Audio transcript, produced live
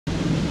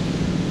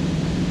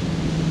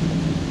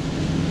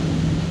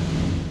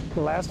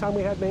The last time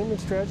we had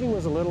maintenance dredging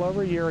was a little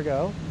over a year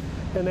ago,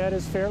 and that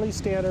is fairly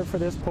standard for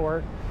this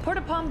port. Port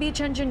of Palm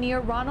Beach engineer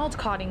Ronald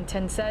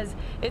Coddington says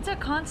it's a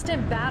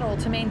constant battle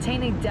to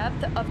maintain a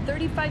depth of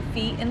 35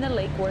 feet in the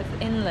Lake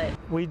Worth Inlet.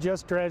 We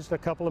just dredged a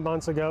couple of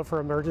months ago for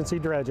emergency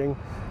dredging,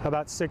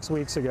 about 6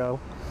 weeks ago.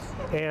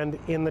 And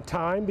in the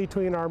time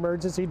between our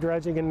emergency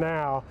dredging and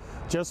now,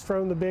 just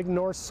from the big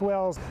north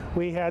swells,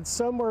 we had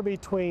somewhere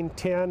between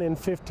 10 and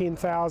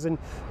 15,000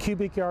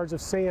 cubic yards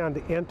of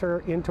sand enter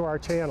into our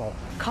channel.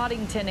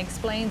 Coddington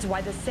explains why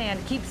the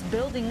sand keeps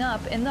building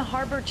up in the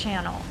harbor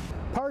channel.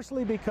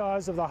 Partially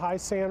because of the high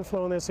sand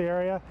flow in this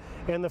area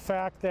and the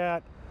fact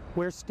that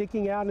we're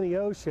sticking out in the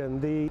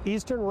ocean. The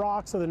eastern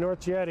rocks of the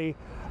North Jetty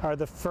are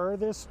the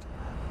furthest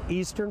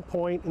eastern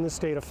point in the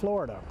state of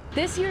Florida.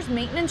 This year's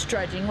maintenance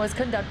dredging was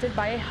conducted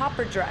by a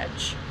hopper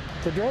dredge.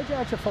 The dredge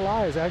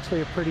Atchafalaya is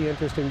actually a pretty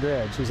interesting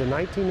dredge. She's a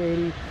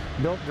 1980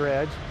 built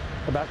dredge,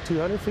 about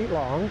 200 feet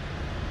long.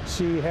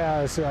 She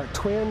has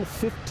twin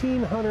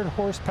 1,500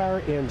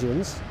 horsepower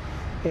engines,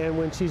 and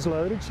when she's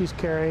loaded, she's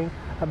carrying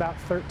about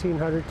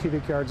 1,300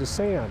 cubic yards of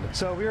sand.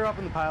 So we were up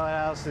in the pilot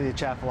house of the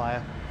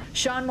Atchafalaya.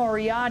 Sean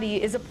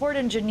Moriarty is a port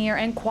engineer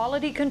and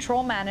quality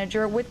control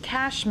manager with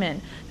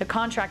Cashman, the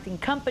contracting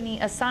company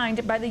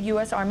assigned by the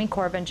U.S. Army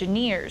Corps of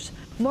Engineers.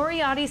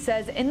 Moriarty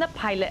says in the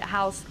pilot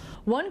house,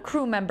 one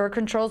crew member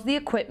controls the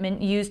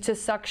equipment used to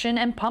suction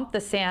and pump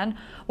the sand,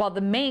 while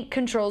the mate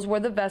controls where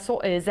the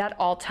vessel is at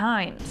all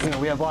times. You know,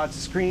 we have lots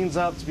of screens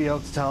up to be able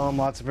to tell them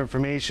lots of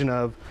information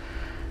of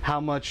how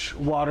much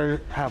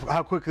water,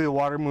 how quickly the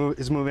water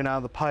is moving out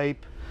of the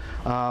pipe,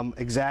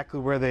 exactly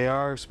where they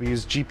are. So we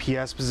use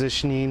GPS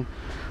positioning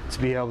to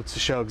be able to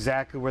show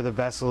exactly where the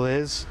vessel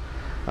is,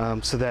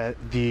 so that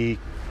the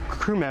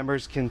crew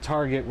members can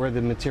target where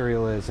the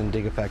material is and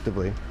dig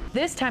effectively.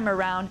 This time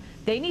around,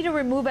 they need to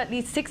remove at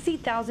least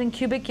 60,000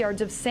 cubic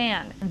yards of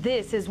sand.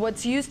 This is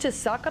what's used to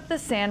suck up the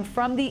sand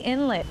from the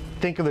inlet.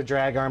 Think of the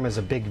drag arm as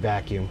a big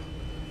vacuum.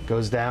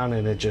 Goes down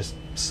and it just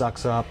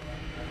sucks up.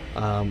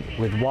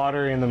 With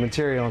water in the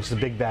material, it's a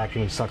big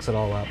vacuum and sucks it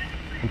all up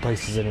and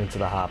places it into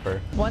the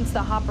hopper. Once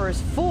the hopper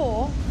is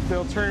full,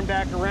 they'll turn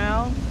back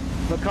around,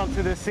 they'll come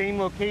to the same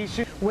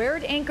location, where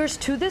it anchors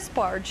to this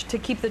barge to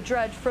keep the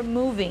dredge from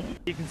moving.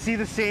 You can see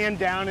the sand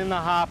down in the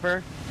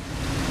hopper,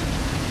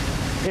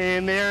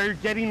 and they're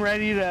getting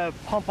ready to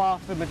pump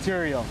off the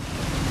material.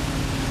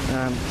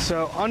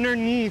 So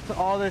underneath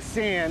all this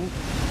sand,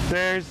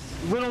 there's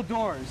little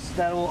doors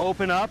that will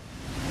open up,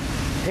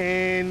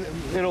 and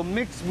it'll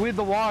mix with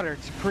the water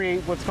to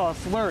create what's called a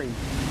slurry.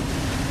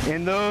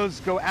 And those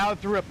go out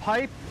through a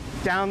pipe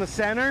down the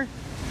center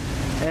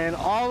and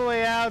all the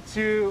way out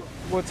to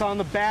what's on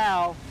the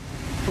bow.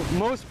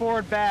 Most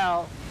forward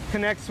bow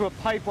connects to a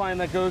pipeline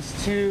that goes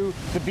to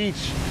the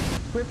beach.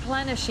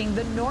 Replenishing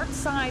the north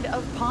side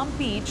of Palm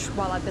Beach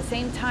while at the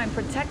same time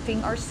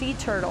protecting our sea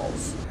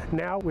turtles.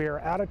 Now we are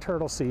out of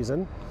turtle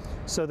season,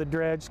 so the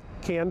dredge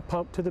can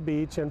pump to the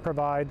beach and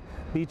provide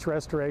beach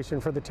restoration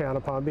for the town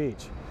of Palm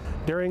Beach.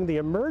 During the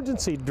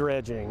emergency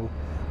dredging,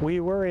 we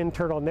were in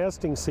turtle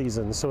nesting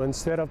season, so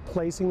instead of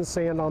placing the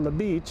sand on the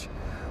beach,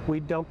 we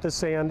dump the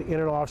sand in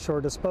an offshore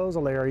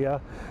disposal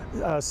area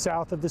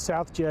south of the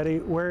South Jetty,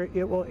 where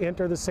it will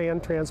enter the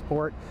sand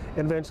transport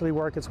and eventually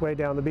work its way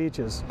down the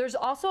beaches. There's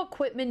also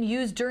equipment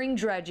used during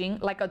dredging,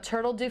 like a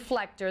turtle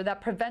deflector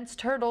that prevents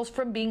turtles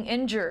from being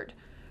injured.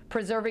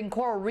 Preserving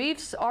coral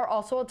reefs are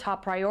also a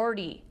top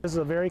priority. This is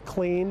a very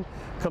clean,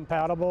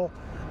 compatible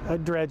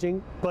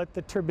dredging, but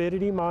the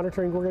turbidity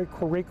monitoring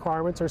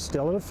requirements are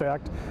still in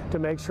effect to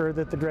make sure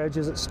that the dredge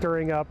isn't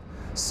stirring up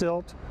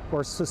silt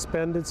or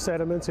suspended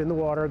sediments in the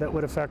water that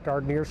would affect our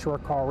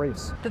nearshore coral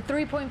reefs. The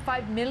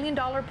 $3.5 million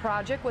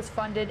project was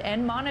funded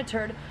and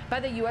monitored by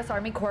the U.S.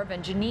 Army Corps of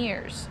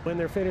Engineers. When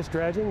they're finished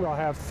dredging, we'll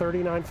have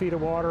 39 feet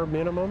of water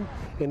minimum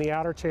in the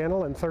outer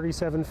channel and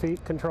 37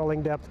 feet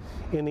controlling depth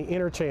in the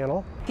inner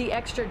channel. The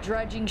extra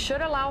dredging should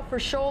allow for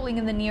shoaling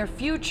in the near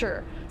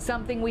future,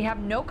 something we have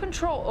no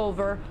control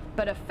over,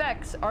 but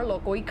affects our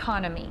local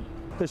economy.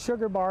 The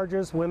sugar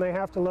barges, when they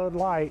have to load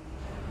light,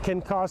 can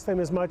cost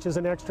them as much as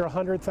an extra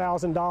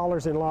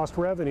 $100,000 in lost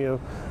revenue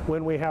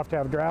when we have to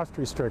have draft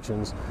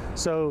restrictions.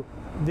 So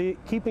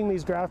keeping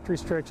these draft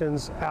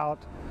restrictions out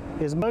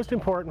is most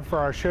important for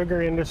our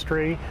sugar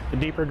industry, the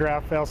deeper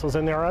draft vessels,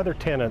 and there are other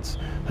tenants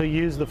who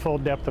use the full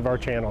depth of our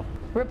channel.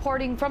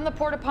 Reporting from the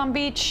Port of Palm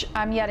Beach,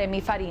 I'm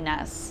Yaremi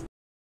Farinas.